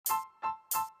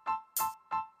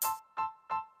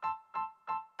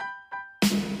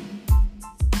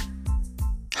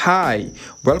Hi,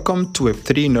 welcome to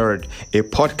Web3 Nerd, a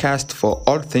podcast for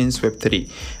all things Web3.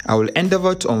 I will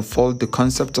endeavor to unfold the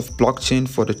concept of blockchain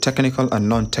for the technical and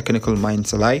non-technical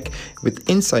minds alike, with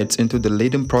insights into the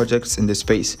leading projects in the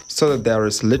space, so that there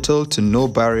is little to no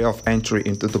barrier of entry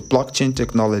into the blockchain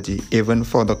technology, even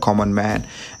for the common man.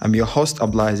 I'm your host,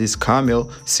 Abdulaziz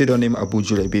Kamil, pseudonym Abu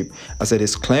Julebib. As a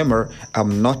disclaimer,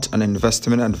 I'm not an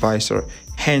investment advisor.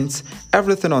 Hence,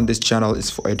 everything on this channel is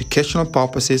for educational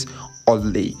purposes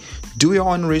only. Do your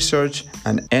own research,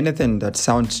 and anything that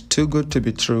sounds too good to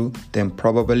be true, then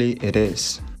probably it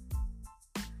is.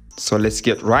 So let's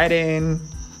get right in.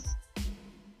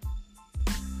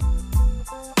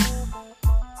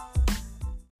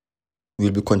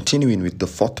 We'll be continuing with the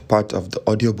fourth part of the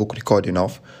audiobook recording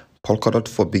of Polkadot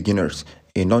for Beginners,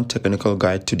 a non-technical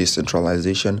guide to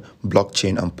decentralization,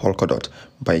 blockchain, and Polkadot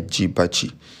by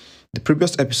Gbaci. The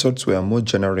previous episodes were more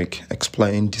generic,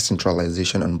 explaining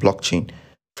decentralization and blockchain.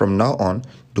 From now on,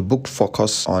 the book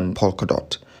focuses on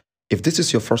Polkadot. If this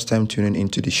is your first time tuning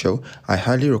into the show, I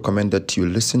highly recommend that you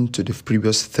listen to the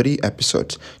previous 3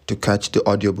 episodes to catch the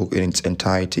audiobook in its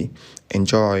entirety.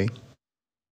 Enjoy!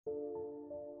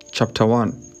 Chapter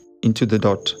 1: Into the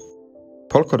Dot.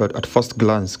 Polkadot at first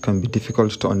glance can be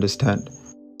difficult to understand.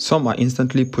 Some are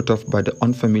instantly put off by the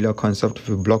unfamiliar concept of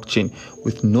a blockchain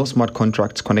with no smart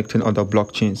contracts connecting other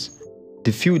blockchains.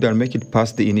 The few that make it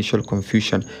past the initial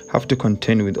confusion have to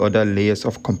contend with other layers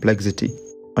of complexity: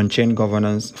 on-chain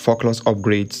governance, forkless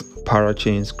upgrades,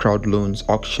 parachains, crowd loans,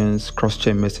 auctions,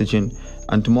 cross-chain messaging,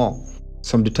 and more.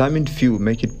 Some determined few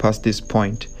make it past this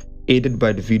point, aided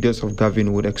by the videos of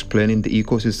Gavin Wood explaining the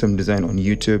ecosystem design on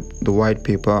YouTube, the white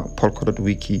paper, Polkadot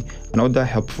wiki, and other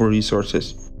helpful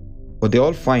resources. What they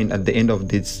all find at the end of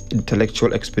this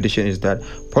intellectual expedition is that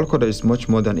Polkadot is much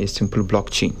more than a simple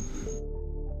blockchain.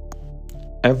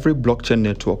 Every blockchain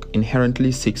network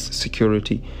inherently seeks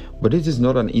security, but it is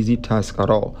not an easy task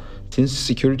at all, since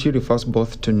security refers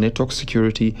both to network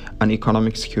security and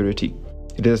economic security.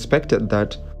 It is expected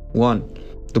that 1.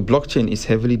 The blockchain is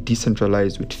heavily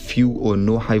decentralized with few or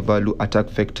no high-value attack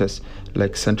vectors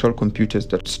like central computers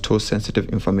that store sensitive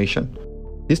information.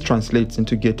 This translates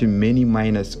into getting many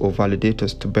miners or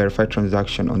validators to verify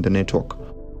transactions on the network.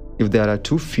 If there are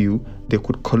too few, they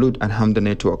could collude and harm the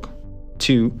network.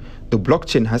 2. The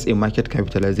blockchain has a market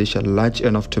capitalization large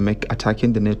enough to make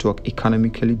attacking the network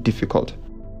economically difficult.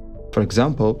 For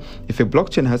example, if a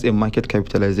blockchain has a market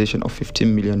capitalization of $15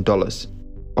 million,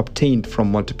 obtained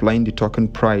from multiplying the token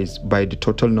price by the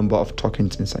total number of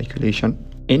tokens in circulation,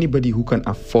 anybody who can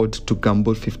afford to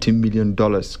gamble $15 million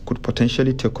could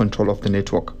potentially take control of the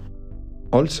network.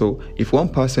 Also, if one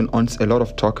person owns a lot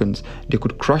of tokens, they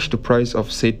could crash the price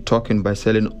of said token by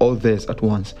selling all theirs at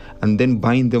once and then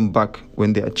buying them back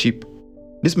when they are cheap.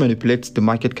 This manipulates the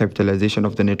market capitalization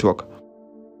of the network.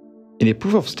 In a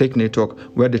proof-of-stake network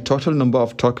where the total number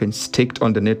of tokens staked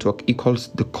on the network equals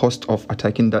the cost of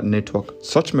attacking that network,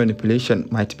 such manipulation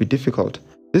might be difficult.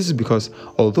 This is because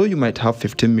although you might have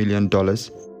 $15 million,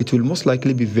 it will most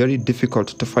likely be very difficult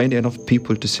to find enough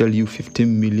people to sell you $15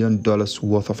 million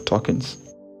worth of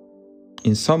tokens.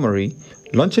 In summary,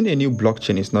 launching a new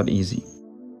blockchain is not easy.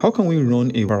 How can we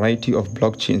run a variety of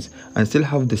blockchains and still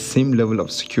have the same level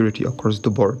of security across the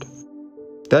board?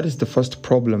 That is the first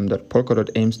problem that Polkadot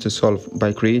aims to solve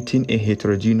by creating a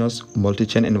heterogeneous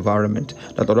multi-chain environment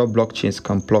that other blockchains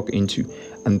can plug into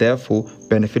and therefore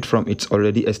benefit from its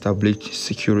already established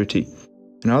security.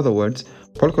 In other words,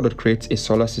 Polkadot creates a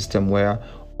solar system where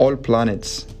all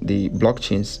planets, the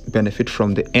blockchains, benefit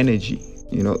from the energy,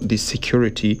 the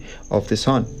security of the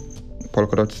sun,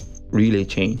 Polkadot's relay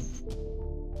chain.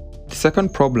 The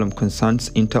second problem concerns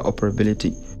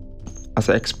interoperability. As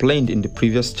I explained in the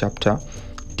previous chapter,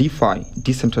 DeFi,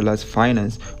 decentralized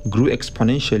finance, grew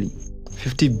exponentially,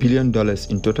 $50 billion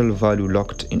in total value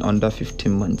locked in under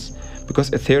 15 months, because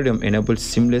Ethereum enables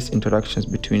seamless interactions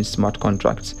between smart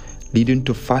contracts, leading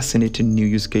to fascinating new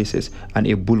use cases and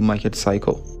a bull market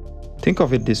cycle. Think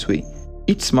of it this way: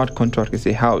 each smart contract is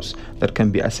a house that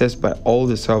can be accessed by all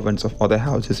the servants of other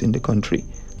houses in the country,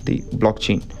 the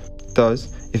blockchain.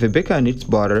 Thus, if a baker needs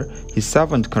butter, his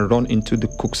servant can run into the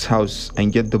cook's house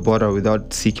and get the butter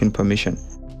without seeking permission.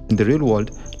 In the real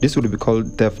world, this would be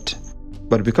called theft.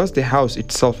 But because the house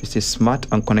itself is a smart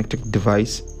and connected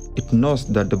device, it knows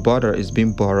that the butter is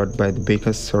being borrowed by the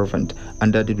baker's servant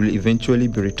and that it will eventually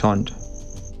be returned.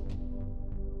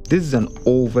 This is an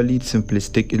overly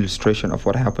simplistic illustration of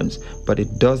what happens, but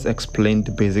it does explain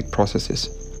the basic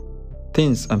processes.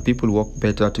 Things and people work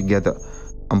better together,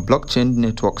 and blockchain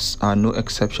networks are no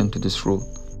exception to this rule.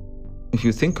 If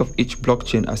you think of each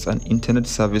blockchain as an internet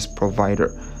service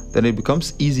provider, then it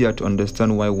becomes easier to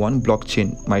understand why one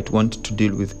blockchain might want to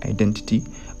deal with identity,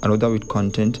 another with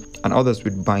content, and others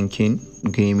with banking,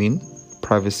 gaming,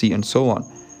 privacy, and so on.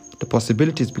 The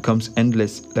possibilities becomes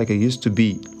endless like it used to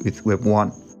be with Web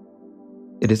 1.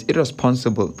 It is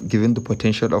irresponsible, given the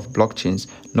potential of blockchains,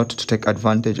 not to take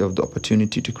advantage of the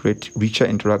opportunity to create richer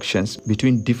interactions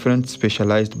between different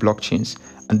specialized blockchains,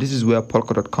 and this is where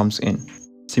Polkadot comes in.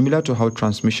 Similar to how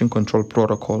Transmission Control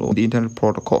Protocol or the Internet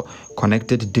Protocol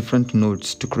connected different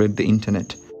nodes to create the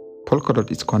Internet,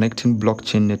 Polkadot is connecting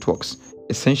blockchain networks,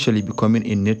 essentially becoming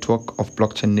a network of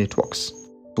blockchain networks.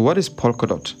 So what is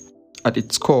Polkadot? At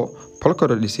its core,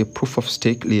 Polkadot is a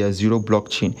proof-of-stake layer 0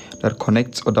 blockchain that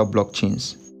connects other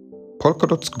blockchains.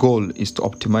 Polkadot's goal is to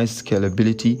optimize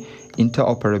scalability,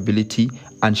 interoperability,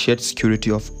 and shared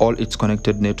security of all its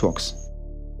connected networks.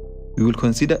 We will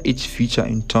consider each feature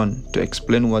in turn to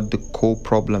explain what the core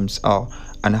problems are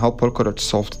and how Polkadot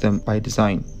solved them by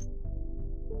design.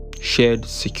 Shared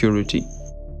security.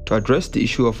 To address the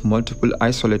issue of multiple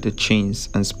isolated chains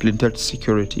and splintered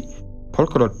security,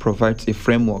 Polkadot provides a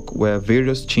framework where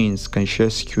various chains can share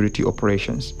security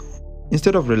operations.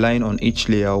 Instead of relying on each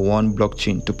layer 1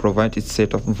 blockchain to provide its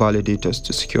set of validators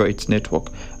to secure its network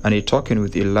and a token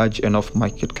with a large enough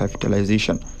market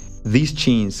capitalization, these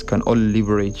chains can all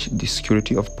leverage the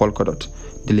security of Polkadot,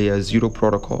 the layer 0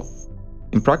 protocol.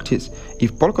 In practice,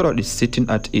 if Polkadot is sitting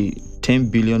at a $10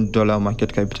 billion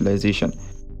market capitalization,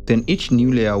 then each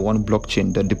new layer 1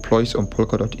 blockchain that deploys on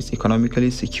Polkadot is economically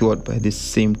secured by this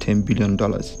same $10 billion.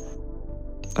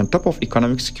 On top of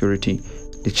economic security,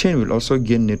 the chain will also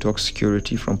gain network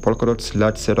security from Polkadot's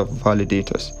large set of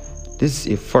validators. This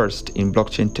is a first in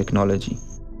blockchain technology,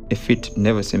 a feat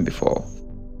never seen before.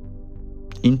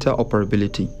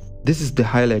 Interoperability. This is the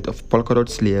highlight of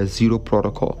Polkadot's layer 0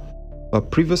 protocol. We've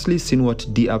previously seen what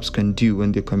dApps can do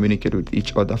when they communicate with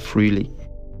each other freely.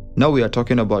 Now we are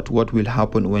talking about what will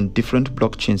happen when different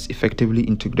blockchains effectively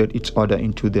integrate each other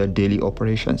into their daily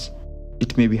operations.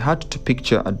 It may be hard to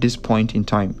picture at this point in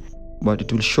time, but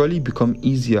it will surely become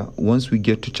easier once we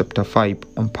get to Chapter 5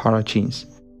 on parachains.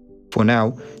 For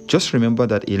now, just remember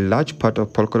that a large part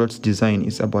of Polkadot's design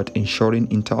is about ensuring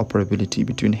interoperability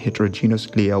between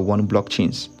heterogeneous layer 1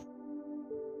 blockchains.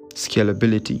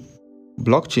 Scalability.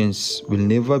 Blockchains will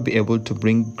never be able to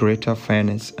bring greater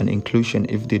fairness and inclusion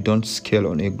if they don't scale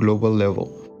on a global level.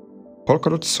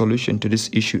 Polkadot's solution to this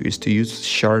issue is to use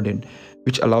sharding,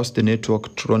 which allows the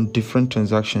network to run different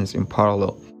transactions in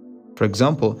parallel. For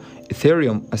example,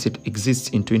 Ethereum as it exists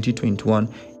in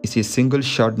 2021 is a single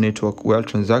shard network where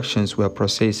transactions were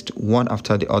processed one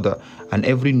after the other, and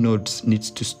every node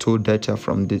needs to store data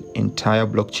from the entire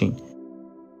blockchain.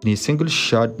 In a single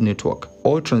shard network,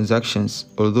 all transactions,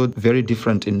 although very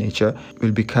different in nature,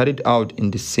 will be carried out in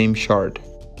the same shard.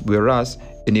 Whereas,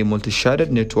 in a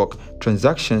multi-sharded network,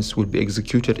 transactions will be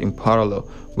executed in parallel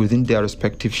within their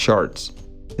respective shards.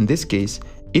 In this case,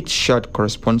 each shard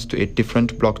corresponds to a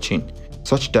different blockchain,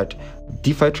 such that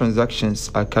DeFi transactions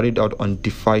are carried out on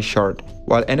DeFi shard,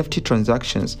 while NFT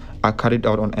transactions are carried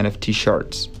out on NFT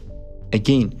shards.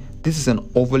 Again, this is an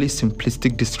overly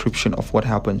simplistic description of what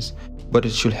happens, but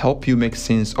it should help you make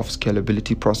sense of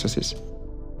scalability processes.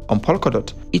 On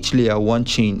Polkadot, each layer 1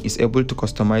 chain is able to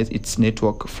customize its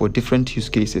network for different use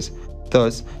cases,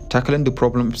 thus tackling the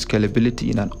problem of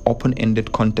scalability in an open-ended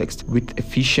context with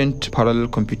efficient parallel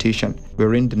computation,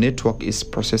 wherein the network is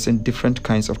processing different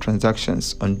kinds of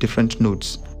transactions on different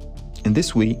nodes. In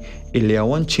this way, a layer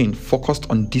 1 chain focused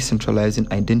on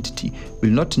decentralizing identity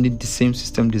will not need the same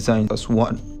system design as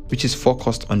one which is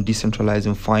focused on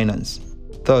decentralizing finance.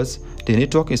 Thus, the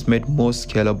network is made more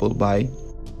scalable by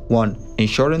 1.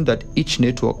 Ensuring that each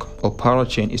network or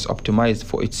parachain is optimized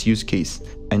for its use case,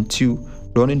 and 2.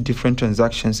 Running different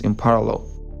transactions in parallel.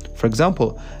 For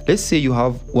example, let's say you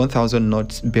have 1000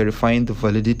 nodes verifying the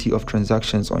validity of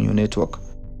transactions on your network.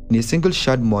 In a single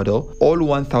shard model, all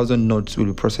 1000 nodes will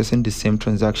be processing the same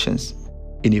transactions.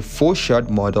 In a 4-shard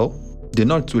model, the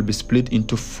nodes will be split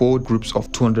into 4 groups of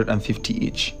 250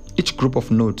 each. Each group of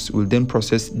nodes will then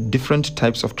process different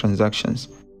types of transactions.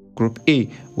 Group A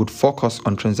would focus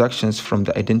on transactions from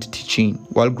the identity chain,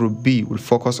 while Group B will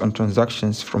focus on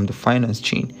transactions from the finance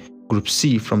chain, Group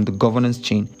C from the governance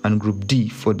chain, and Group D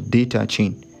for the data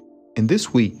chain. In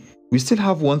this way, we still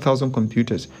have 1000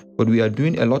 computers, but we are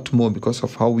doing a lot more because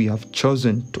of how we have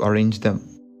chosen to arrange them.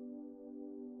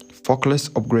 Forkless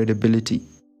upgradability.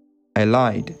 I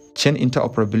lied. Chain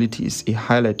interoperability is a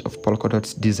highlight of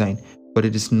Polkadot's design, but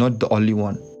it is not the only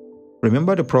one.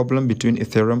 Remember the problem between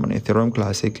Ethereum and Ethereum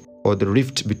Classic, or the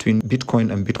rift between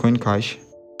Bitcoin and Bitcoin Cash?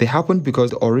 They happened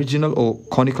because the original or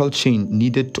canonical chain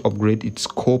needed to upgrade its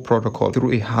core protocol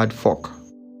through a hard fork.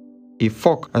 A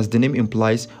fork, as the name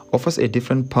implies, offers a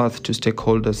different path to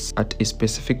stakeholders at a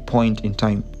specific point in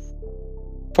time.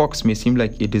 Forks may seem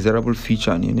like a desirable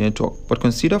feature in a network, but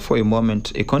consider for a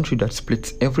moment a country that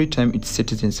splits every time its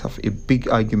citizens have a big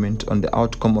argument on the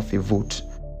outcome of a vote.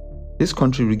 This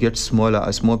country will get smaller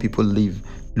as more people leave,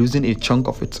 losing a chunk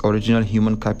of its original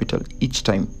human capital each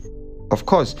time. Of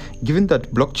course, given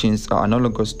that blockchains are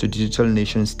analogous to digital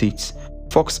nation states,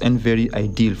 forks aren't very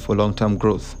ideal for long-term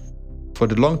growth. For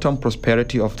the long-term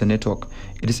prosperity of the network,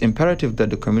 it is imperative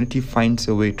that the community finds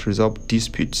a way to resolve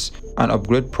disputes and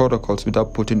upgrade protocols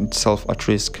without putting itself at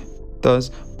risk.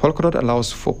 Thus, Polkadot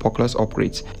allows for forkless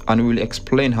upgrades, and we will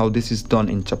explain how this is done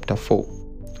in Chapter 4.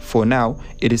 For now,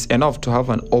 it is enough to have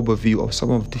an overview of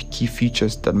some of the key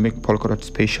features that make Polkadot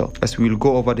special, as we will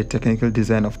go over the technical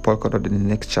design of Polkadot in the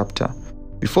next chapter.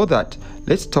 Before that,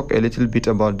 let's talk a little bit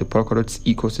about the Polkadot's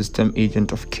ecosystem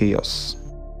agent of chaos.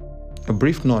 A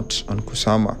brief note on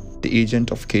Kusama, the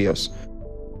agent of chaos.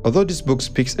 Although this book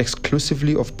speaks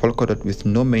exclusively of Polkadot with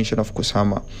no mention of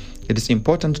Kusama, it is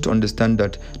important to understand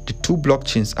that the two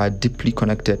blockchains are deeply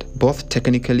connected, both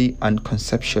technically and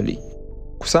conceptually.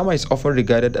 Kusama is often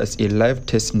regarded as a live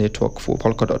test network for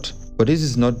Polkadot, but this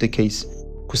is not the case.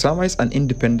 Kusama is an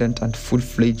independent and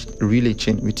full-fledged relay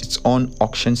chain with its own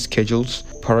auction schedules,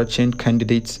 parachain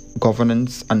candidates,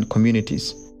 governance, and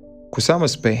communities. Kusama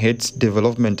spearheads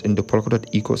development in the Polkadot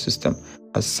ecosystem.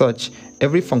 As such,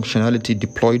 every functionality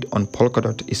deployed on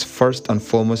Polkadot is first and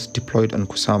foremost deployed on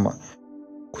Kusama.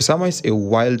 Kusama is a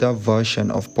wilder version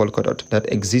of Polkadot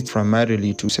that exists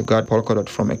primarily to safeguard Polkadot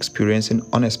from experiencing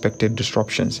unexpected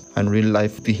disruptions and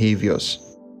real-life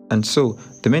behaviors. And so,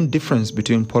 the main difference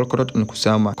between Polkadot and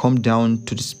Kusama comes down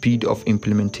to the speed of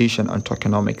implementation and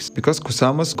tokenomics. Because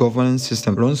Kusama's governance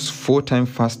system runs 4 times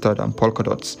faster than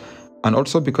Polkadot's, and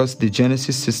also because the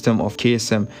Genesis system of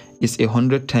KSM is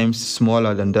 100 times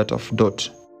smaller than that of DOT.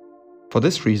 For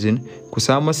this reason,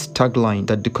 Kusama's tagline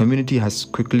that the community has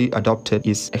quickly adopted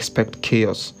is "Expect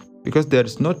Chaos," because there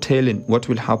is no telling what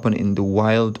will happen in the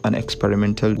wild and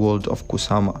experimental world of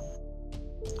Kusama.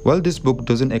 While this book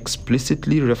doesn't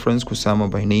explicitly reference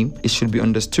Kusama by name, it should be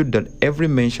understood that every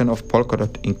mention of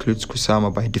Polkadot includes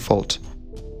Kusama by default.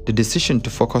 The decision to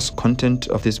focus content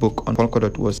of this book on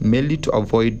Polkadot was mainly to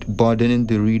avoid burdening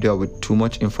the reader with too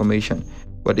much information.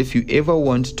 But if you ever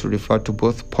want to refer to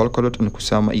both Polkadot and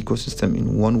Kusama ecosystem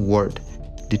in one word,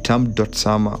 the term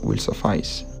 .sama will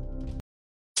suffice.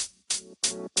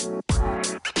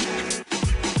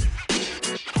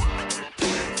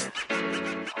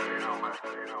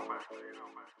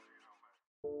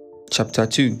 Chapter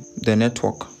 2: The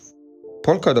Network.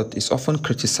 Polkadot is often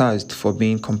criticized for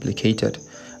being complicated,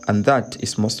 and that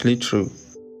is mostly true.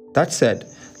 That said,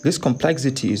 this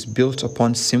complexity is built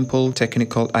upon simple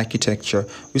technical architecture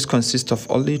which consists of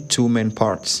only 2 main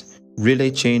parts: relay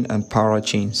chain and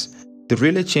parachains. The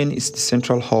relay chain is the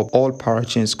central hub all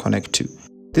parachains connect to.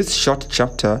 This short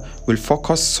chapter will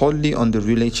focus solely on the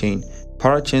relay chain.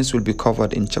 Parachains will be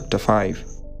covered in Chapter 5.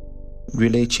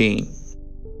 Relay chain.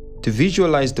 To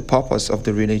visualize the purpose of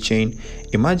the relay chain,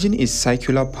 imagine a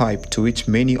circular pipe to which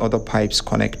many other pipes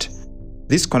connect.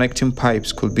 These connecting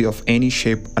pipes could be of any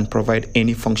shape and provide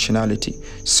any functionality,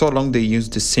 so long they use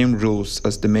the same rules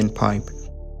as the main pipe.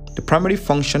 The primary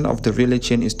function of the relay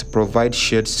chain is to provide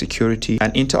shared security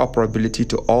and interoperability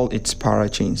to all its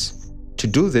parachains. To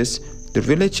do this, the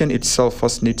relay chain itself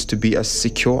first needs to be as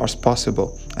secure as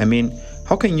possible. I mean,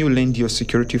 how can you lend your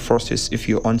security forces if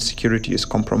your own security is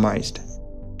compromised?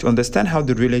 To understand how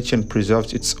the relay chain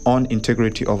preserves its own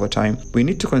integrity over time, we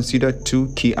need to consider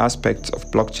 2 key aspects of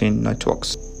blockchain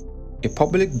networks. A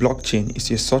public blockchain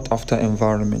is a sought-after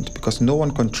environment because no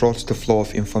one controls the flow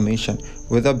of information,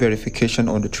 whether verification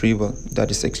or retrieval,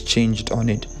 that is exchanged on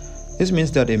it. This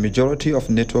means that a majority of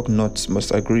network nodes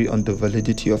must agree on the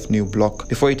validity of new block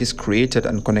before it is created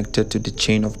and connected to the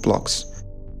chain of blocks.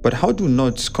 But how do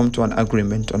nodes come to an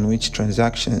agreement on which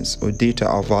transactions or data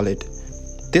are valid?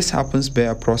 This happens by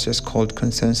a process called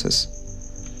consensus.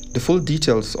 The full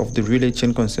details of the relay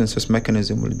chain consensus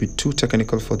mechanism will be too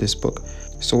technical for this book,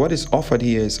 so what is offered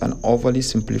here is an overly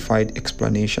simplified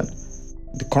explanation.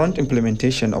 The current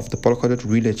implementation of the Polkadot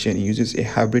relay chain uses a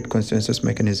hybrid consensus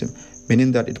mechanism,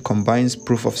 meaning that it combines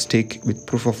proof of stake with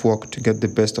proof of work to get the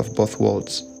best of both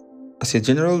worlds. As a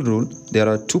general rule, there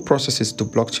are 2 processes to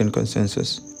blockchain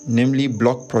consensus, namely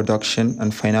block production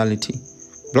and finality.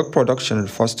 Block production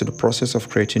refers to the process of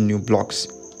creating new blocks,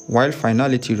 while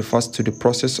finality refers to the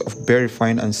process of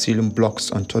verifying and sealing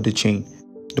blocks onto the chain.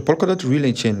 The Polkadot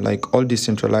relay chain, like all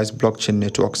decentralized blockchain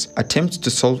networks, attempts to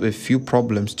solve a few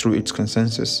problems through its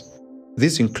consensus.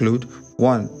 These include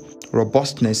 1.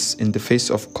 robustness in the face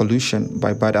of collusion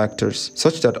by bad actors,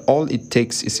 such that all it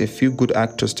takes is a few good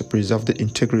actors to preserve the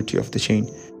integrity of the chain.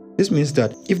 This means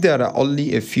that if there are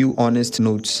only a few honest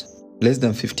nodes, less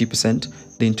than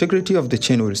 50%, the integrity of the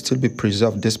chain will still be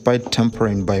preserved despite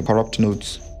tampering by corrupt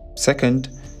nodes. Second,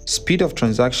 speed of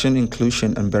transaction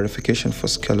inclusion and verification for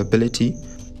scalability.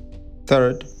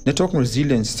 Third, network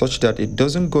resilience such that it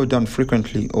doesn't go down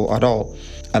frequently or at all.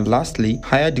 And lastly,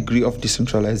 higher degree of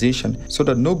decentralization so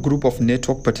that no group of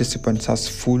network participants has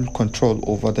full control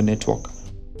over the network.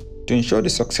 To ensure the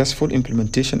successful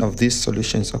implementation of these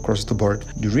solutions across the board,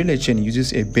 the relay chain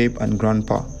uses a babe and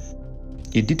grandpa.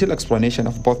 A detailed explanation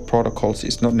of both protocols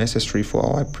is not necessary for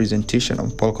our presentation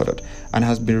on Polkadot and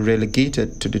has been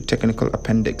relegated to the technical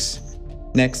appendix.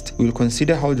 Next, we will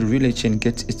consider how the relay chain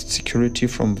gets its security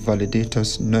from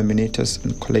validators, nominators,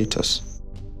 and collators.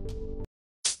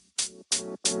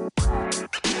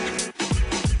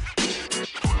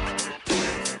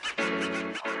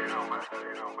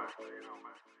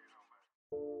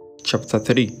 Chapter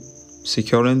 3: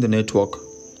 Securing the Network.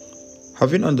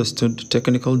 Having understood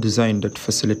technical design that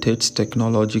facilitates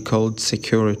technological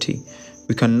security,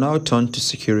 we can now turn to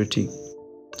security.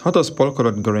 How does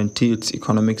Polkadot guarantee its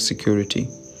economic security?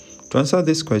 To answer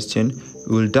this question,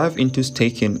 we will dive into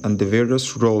staking and the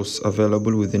various roles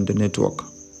available within the network.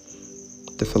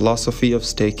 The philosophy of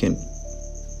staking.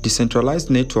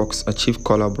 Decentralized networks achieve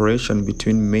collaboration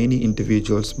between many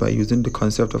individuals by using the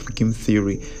concept of game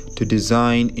theory to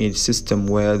design a system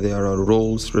where there are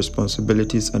roles,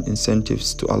 responsibilities, and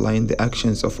incentives to align the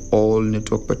actions of all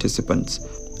network participants.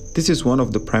 This is one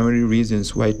of the primary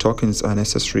reasons why tokens are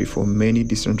necessary for many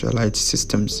decentralized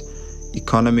systems.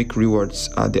 Economic rewards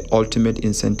are the ultimate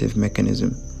incentive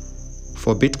mechanism.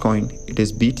 For Bitcoin, it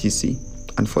is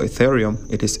BTC, and for Ethereum,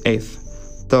 it is ETH.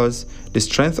 Thus, the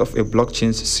strength of a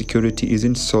blockchain's security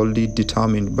isn't solely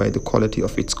determined by the quality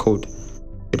of its code.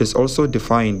 It is also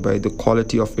defined by the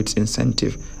quality of its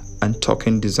incentive and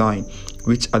token design,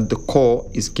 which at the core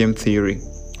is game theory.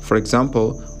 For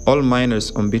example, all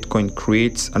miners on Bitcoin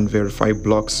create and verify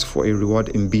blocks for a reward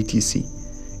in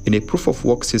BTC. In a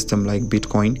proof-of-work system like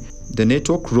Bitcoin, the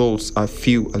network roles are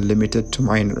few and limited to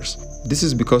miners. This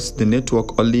is because the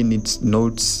network only needs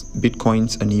nodes,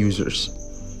 bitcoins, and users.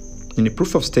 In a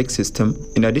proof-of-stake system,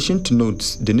 in addition to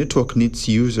nodes, the network needs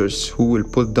users who will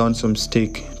put down some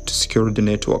stake to secure the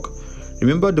network.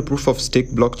 Remember, the proof-of-stake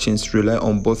blockchains rely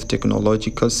on both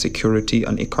technological security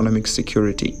and economic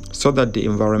security, so that the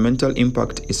environmental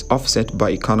impact is offset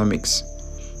by economics.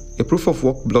 A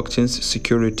proof-of-work blockchain's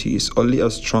security is only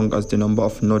as strong as the number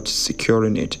of nodes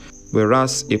securing it,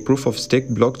 whereas a proof-of-stake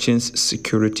blockchain's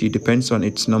security depends on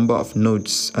its number of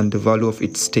nodes and the value of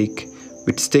its stake,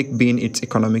 with stake being its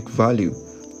economic value.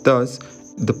 Thus,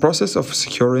 the process of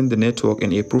securing the network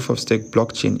in a proof-of-stake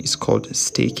blockchain is called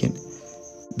staking.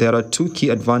 There are two key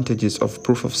advantages of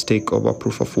proof-of-stake over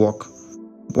proof-of-work.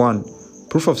 1.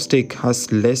 Proof-of-stake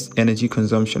has less energy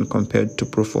consumption compared to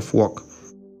proof-of-work.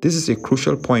 This is a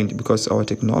crucial point because our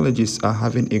technologies are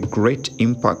having a great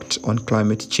impact on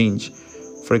climate change.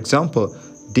 For example,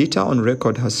 data on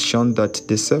record has shown that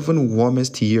the 7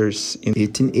 warmest years in the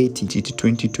 1880 to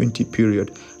 2020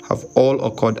 period have all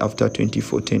occurred after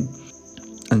 2014.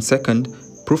 And second,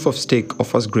 proof-of-stake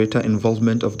offers greater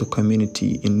involvement of the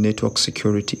community in network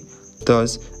security,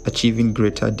 thus achieving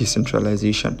greater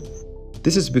decentralization.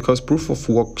 This is because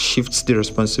proof-of-work shifts the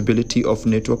responsibility of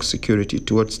network security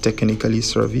towards technically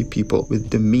savvy people with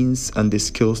the means and the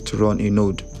skills to run a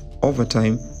node. Over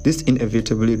time, this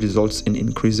inevitably results in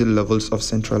increasing levels of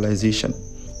centralization.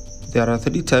 There are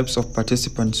 3 types of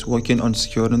participants working on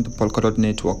securing the Polkadot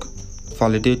network: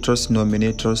 validators,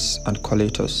 nominators, and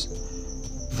collators.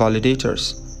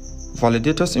 Validators.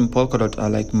 Validators in Polkadot are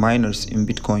like miners in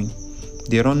Bitcoin.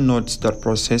 They run nodes that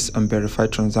process and verify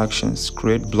transactions,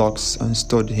 create blocks, and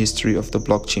store the history of the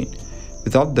blockchain.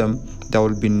 Without them, there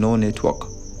will be no network.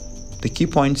 The key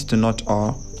points to note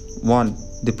are: 1.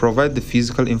 They provide the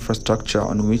physical infrastructure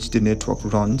on which the network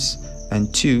runs,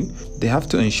 and 2. They have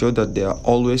to ensure that they are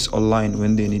always online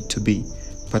when they need to be,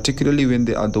 particularly when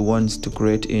they are the ones to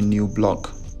create a new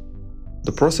block.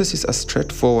 The process is as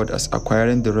straightforward as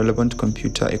acquiring the relevant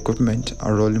computer equipment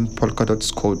and rolling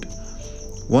Polkadot's code.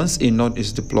 Once a node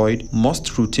is deployed,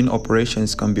 most routine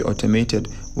operations can be automated,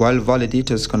 while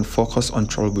validators can focus on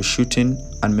troubleshooting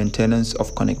and maintenance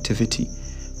of connectivity.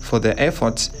 For their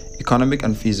efforts, economic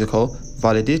and physical,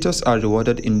 validators are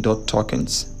rewarded in DOT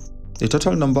tokens. The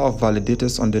total number of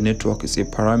validators on the network is a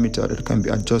parameter that can be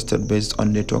adjusted based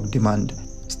on network demand,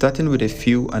 starting with a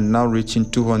few and now reaching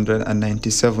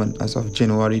 297 as of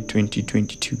January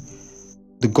 2022.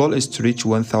 The goal is to reach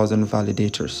 1,000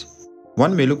 validators.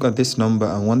 One may look at this number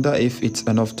and wonder if it's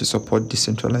enough to support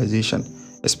decentralization,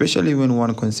 especially when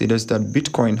one considers that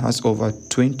Bitcoin has over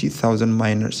 20,000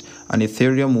 miners and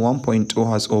Ethereum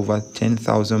 1.0 has over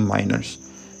 10,000 miners.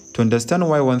 To understand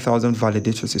why 1,000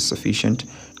 validators is sufficient,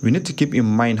 we need to keep in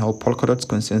mind how Polkadot's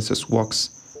consensus works.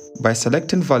 By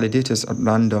selecting validators at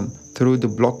random through the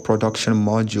block production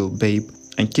module BABE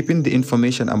and keeping the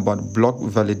information about block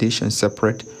validation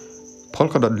separate,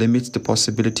 Polkadot limits the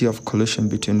possibility of collision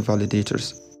between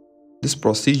validators. This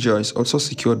procedure is also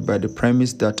secured by the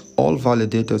premise that all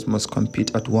validators must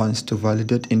compete at once to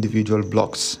validate individual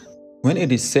blocks. When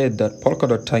it is said that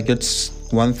Polkadot targets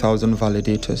 1,000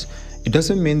 validators, it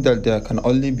doesn't mean that there can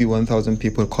only be 1,000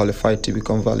 people qualified to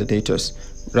become validators.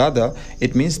 Rather,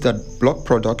 it means that block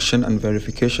production and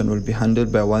verification will be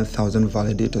handled by 1,000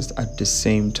 validators at the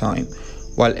same time,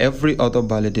 while every other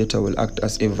validator will act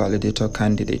as a validator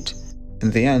candidate. In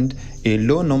the end, a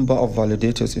low number of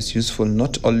validators is useful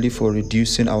not only for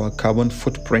reducing our carbon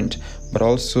footprint, but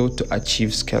also to achieve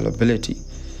scalability.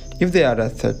 If there are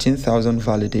 13,000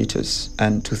 validators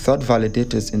and 2/3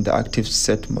 validators in the active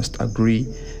set must agree,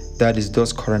 that is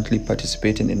those currently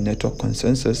participating in network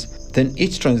consensus, then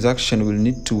each transaction will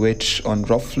need to wait on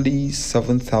roughly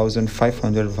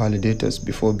 7,500 validators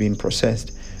before being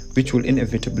processed, which will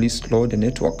inevitably slow the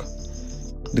network.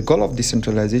 The goal of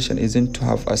decentralization isn't to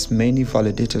have as many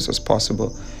validators as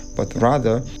possible, but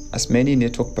rather as many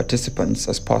network participants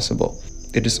as possible.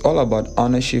 It is all about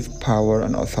ownership, power,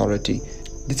 and authority.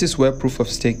 This is where proof of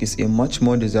stake is a much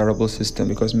more desirable system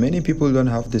because many people don't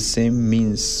have the same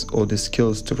means or the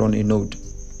skills to run a node.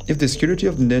 If the security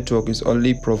of the network is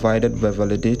only provided by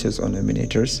validators or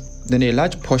nominators, then a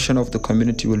large portion of the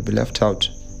community will be left out.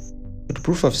 With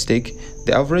proof of stake,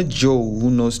 the average Joe who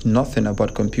knows nothing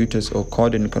about computers or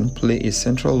coding can play a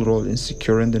central role in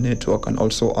securing the network and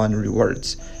also earn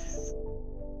rewards.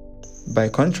 By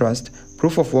contrast,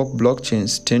 proof-of-work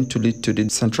blockchains tend to lead to the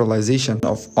centralization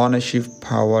of ownership,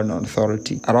 power, and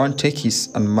authority around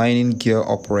techies and mining gear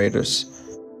operators.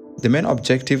 The main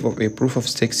objective of a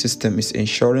proof-of-stake system is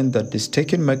ensuring that the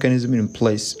staking mechanism in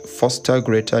place fosters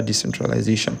greater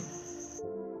decentralization.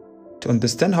 To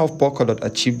understand how Polkadot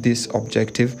achieved this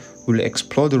objective, we'll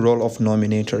explore the role of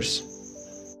nominators.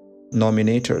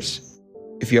 Nominators.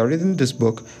 If you are reading this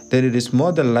book, then it is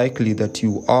more than likely that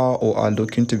you are or are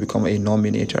looking to become a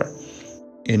nominator.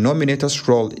 A nominator's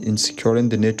role in securing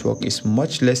the network is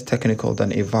much less technical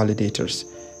than a validator's.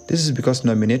 This is because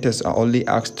nominators are only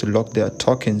asked to lock their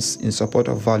tokens in support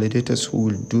of validators who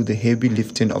will do the heavy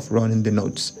lifting of running the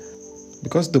nodes.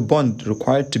 Because the bond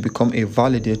required to become a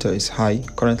validator is high,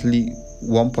 currently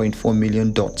 1.4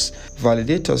 million dots,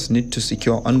 validators need to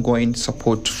secure ongoing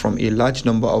support from a large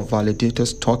number of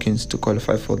validators' tokens to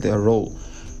qualify for their role.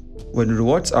 When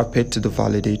rewards are paid to the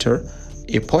validator,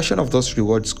 a portion of those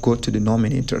rewards go to the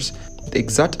nominators. The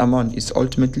exact amount is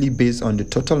ultimately based on the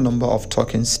total number of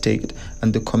tokens staked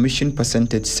and the commission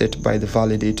percentage set by the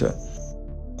validator.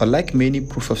 Unlike many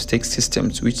proof-of-stake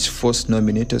systems which force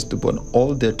nominators to bond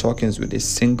all their tokens with a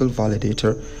single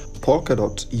validator,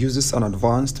 Polkadot uses an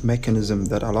advanced mechanism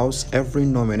that allows every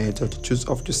nominator to choose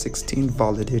up to 16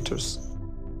 validators.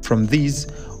 From these,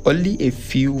 only a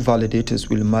few validators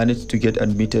will manage to get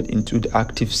admitted into the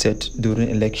active set during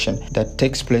election that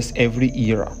takes place every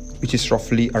era, which is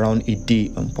roughly around a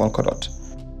day on Polkadot.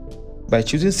 By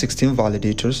choosing 16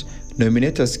 validators,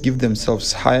 nominators give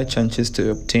themselves higher chances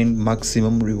to obtain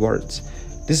maximum rewards.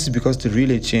 This is because the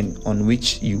relay chain on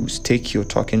which you stake your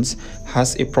tokens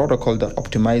has a protocol that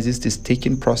optimizes the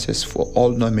staking process for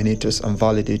all nominators and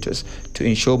validators to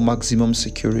ensure maximum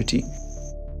security.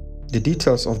 The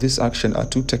details of this action are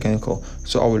too technical,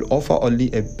 so I will offer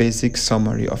only a basic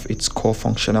summary of its core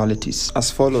functionalities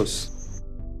as follows.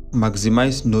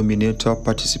 Maximize nominator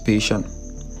participation.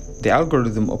 The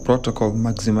algorithm or protocol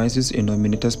maximizes a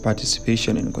nominator's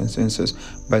participation in consensus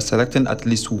by selecting at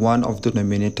least one of the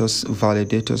nominator's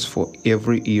validators for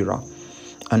every era.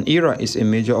 An era is a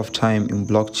measure of time in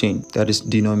blockchain that is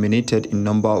denominated in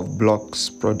number of blocks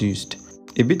produced.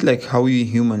 A bit like how we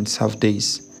humans have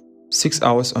days. 6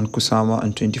 hours on Kusama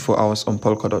and 24 hours on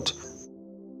Polkadot.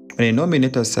 When a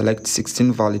nominator selects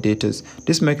 16 validators,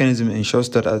 this mechanism ensures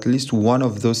that at least one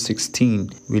of those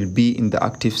 16 will be in the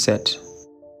active set.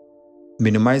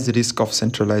 Minimize the risk of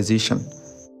centralization.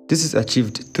 This is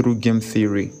achieved through game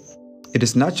theory. It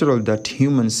is natural that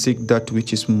humans seek that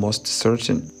which is most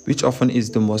certain, which often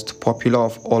is the most popular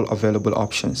of all available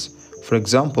options. For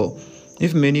example,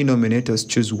 if many nominators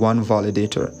choose one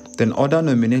validator, then other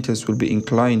nominators will be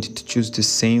inclined to choose the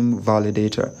same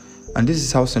validator. And this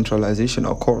is how centralization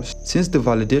occurs, since the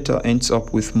validator ends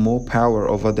up with more power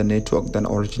over the network than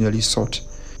originally sought.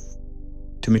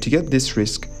 To mitigate this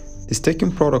risk, the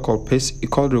staking protocol pays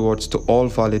equal rewards to all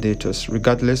validators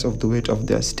regardless of the weight of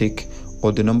their stake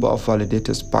or the number of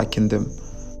validators backing them.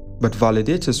 But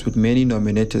validators with many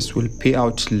nominators will pay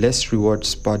out less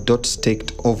rewards per dot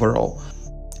staked overall.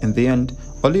 In the end,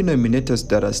 only nominators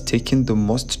that are staking the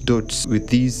most dots with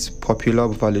these popular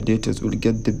validators will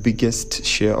get the biggest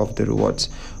share of the rewards,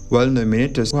 while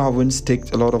nominators who haven't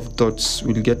staked a lot of dots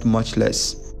will get much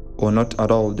less, or not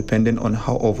at all, depending on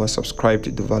how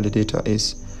oversubscribed the validator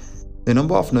is. The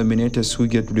number of nominators who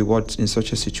get rewards in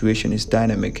such a situation is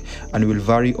dynamic and will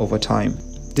vary over time.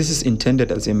 This is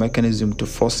intended as a mechanism to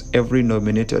force every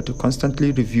nominator to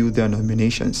constantly review their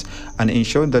nominations and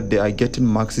ensure that they are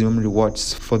getting maximum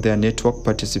rewards for their network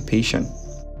participation.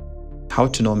 How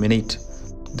to nominate?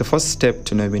 The first step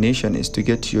to nomination is to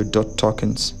get your DOT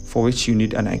tokens, for which you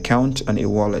need an account and a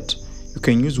wallet. You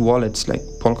can use wallets like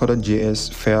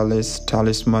Polkadot.js, Fearless,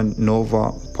 Talisman,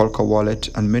 Nova, Polka Wallet,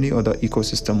 and many other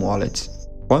ecosystem wallets.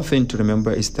 One thing to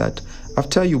remember is that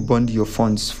after you bond your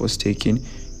funds for staking,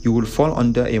 you will fall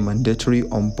under a mandatory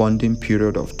unbonding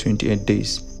period of 28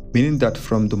 days, meaning that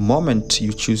from the moment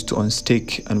you choose to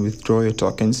unstake and withdraw your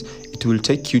tokens, it will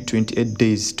take you 28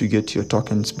 days to get your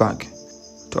tokens back.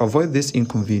 To avoid this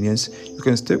inconvenience, you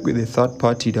can stake with a third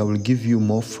party that will give you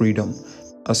more freedom,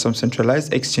 as some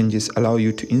centralized exchanges allow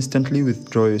you to instantly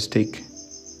withdraw your stake.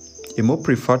 A more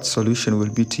preferred solution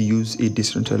will be to use a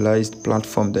decentralized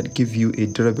platform that gives you a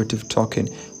derivative token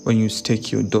when you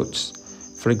stake your dots.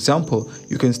 For example,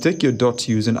 you can stake your dots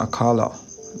using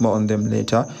Akala, more on them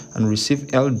later, and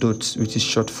receive L-DOT, which is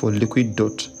short for liquid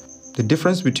dot. The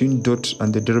difference between DOT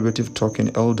and the derivative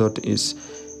token L-DOT is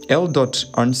L-DOT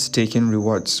earns staking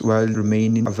rewards while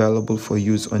remaining available for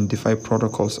use on DeFi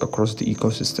protocols across the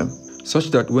ecosystem,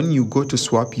 such that when you go to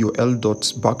swap your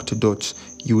L-DOTs back to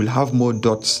DOTs, you will have more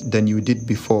dots than you did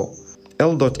before.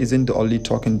 L-DOT isn't the only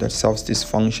token that serves this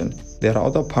function. There are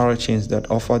other parachains that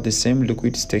offer the same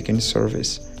liquid staking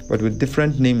service, but with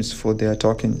different names for their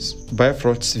tokens.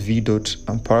 Bifrost's V-DOT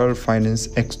and Parallel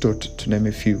Finance X-DOT, to name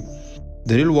a few.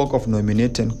 The real work of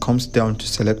nominating comes down to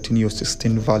selecting your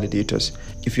 16 validators.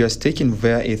 If you are staking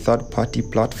via a third-party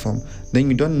platform, then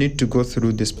you don't need to go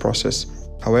through this process.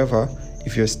 However,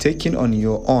 if you are staking on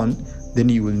your own, then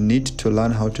you will need to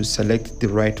learn how to select the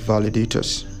right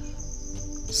validators.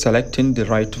 Selecting the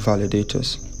right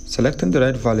validators. Selecting the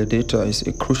right validator is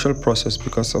a crucial process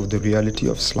because of the reality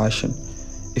of slashing.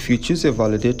 If you choose a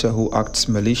validator who acts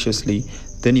maliciously,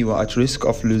 then you are at risk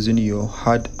of losing your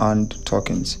hard-earned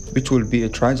tokens, which will be a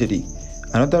tragedy.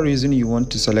 Another reason you want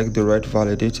to select the right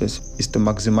validators is to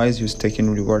maximize your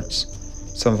staking rewards.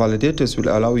 Some validators will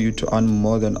allow you to earn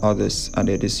more than others, and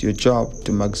it is your job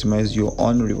to maximize your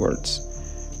own rewards.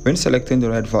 When selecting the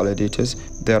right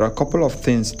validators, there are a couple of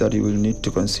things that you will need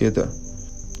to consider.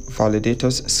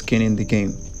 Validators' skin in the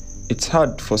game. It's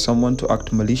hard for someone to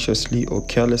act maliciously or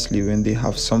carelessly when they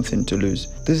have something to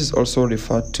lose. This is also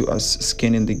referred to as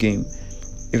skin in the game.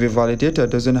 If a validator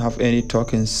doesn't have any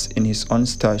tokens in his own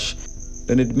stash,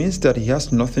 then it means that he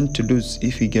has nothing to lose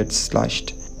if he gets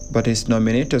slashed, but his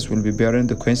nominators will be bearing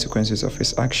the consequences of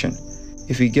his action.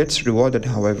 If he gets rewarded,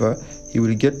 however, he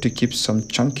will get to keep some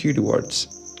chunky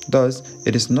rewards. Thus,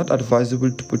 it is not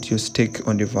advisable to put your stake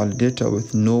on a validator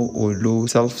with no or low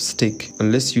self-stake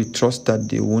unless you trust that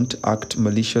they won't act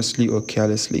maliciously or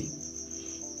carelessly.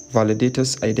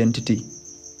 Validator's identity.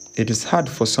 It is hard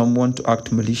for someone to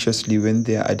act maliciously when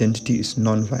their identity is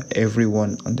known by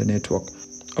everyone on the network.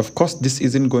 Of course, this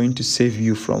isn't going to save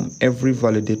you from every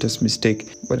validator's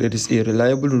mistake, but it is a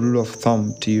reliable rule of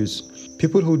thumb to use.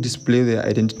 People who display their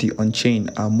identity on-chain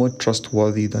are more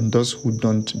trustworthy than those who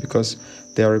don't because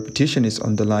their reputation is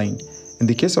on the line. In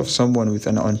the case of someone with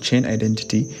an on-chain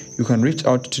identity, you can reach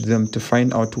out to them to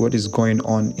find out what is going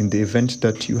on in the event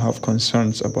that you have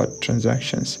concerns about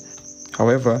transactions.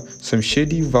 However, some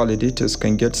shady validators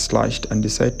can get slashed and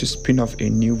decide to spin off a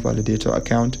new validator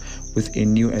account with a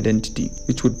new identity,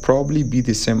 which would probably be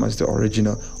the same as the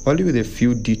original, only with a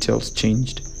few details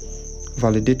changed.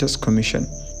 Validator's commission.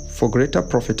 For greater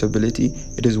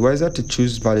profitability, it is wiser to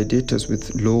choose validators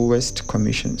with lowest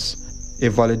commissions. A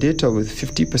validator with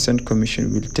 50%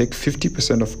 commission will take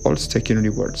 50% of all staking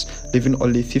rewards, leaving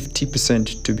only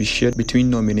 50% to be shared between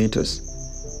nominators.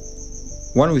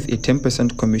 One with a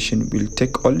 10% commission will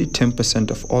take only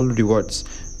 10% of all rewards,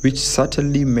 which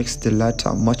certainly makes the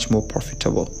latter much more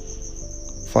profitable.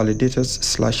 Validators'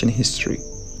 slashing history.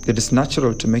 It is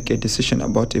natural to make a decision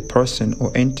about a person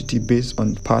or entity based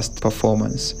on past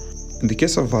performance. In the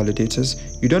case of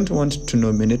validators, you don't want to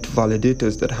nominate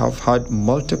validators that have had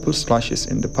multiple slashes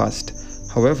in the past.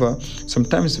 However,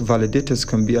 sometimes validators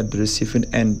can be at the receiving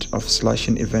end of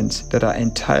slashing events that are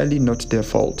entirely not their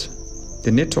fault.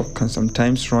 The network can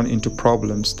sometimes run into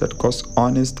problems that cause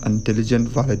honest and diligent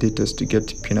validators to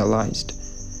get penalized.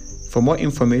 For more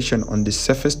information on the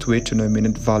safest way to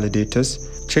nominate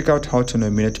validators, check out How to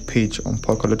Nominate page on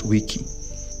Polkadot Wiki.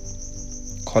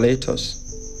 Collators.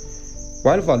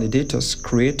 While validators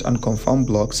create and confirm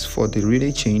blocks for the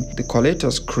relay chain, the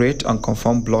collators create and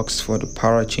confirm blocks for the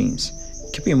parachains.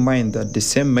 Keep in mind that the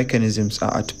same mechanisms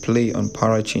are at play on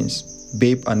parachains,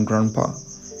 Babe and Grandpa.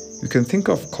 You can think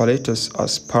of collators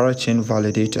as parachain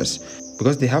validators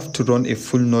because they have to run a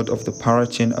full node of the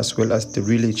parachain as well as the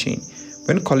relay chain.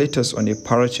 When collators on a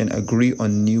parachain agree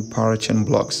on new parachain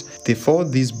blocks, they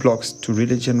forward these blocks to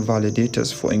relay chain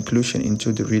validators for inclusion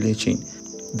into the relay chain.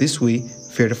 This way,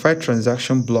 verified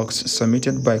transaction blocks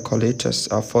submitted by collators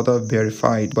are further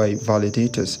verified by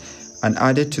validators and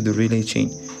added to the relay chain,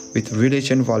 with relay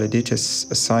chain validators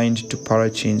assigned to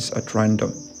parachains at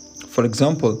random. For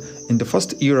example, in the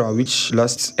first era, which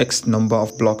lasts X number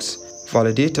of blocks,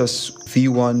 validators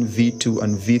V1, V2,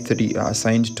 and V3 are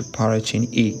assigned to parachain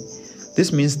A.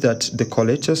 This means that the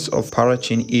collators of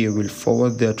parachain A will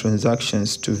forward their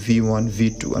transactions to V1,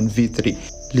 V2, and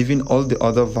V3, leaving all the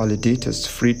other validators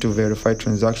free to verify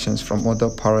transactions from other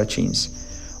parachains.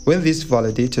 When these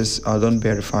validators are done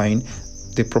verifying,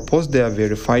 they propose their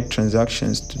verified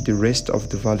transactions to the rest of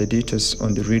the validators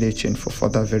on the relay chain for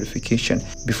further verification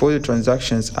before the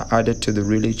transactions are added to the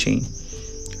relay chain.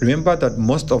 Remember that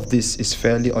most of this is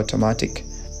fairly automatic.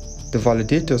 The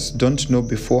validators don't know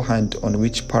beforehand on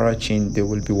which parachain they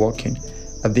will be working.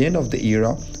 At the end of the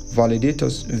era,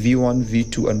 validators V1,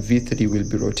 V2, and V3 will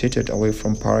be rotated away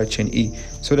from parachain E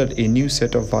so that a new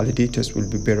set of validators will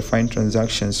be verifying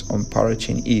transactions on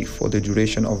parachain E for the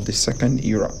duration of the second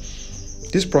era.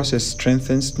 This process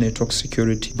strengthens network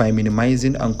security by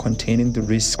minimizing and containing the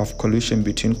risk of collusion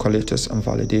between collators and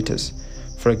validators.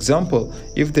 For example,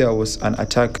 if there was an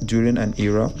attack during an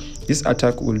era, this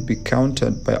attack will be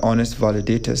countered by honest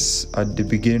validators at the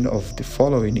beginning of the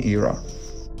following era.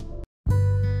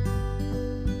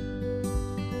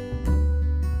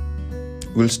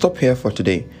 We'll stop here for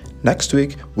today. Next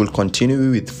week, we'll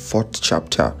continue with 4th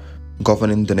chapter,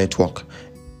 Governing the Network.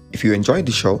 If you enjoyed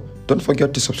the show, don't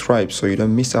forget to subscribe so you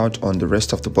don't miss out on the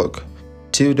rest of the book.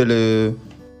 Toodaloo!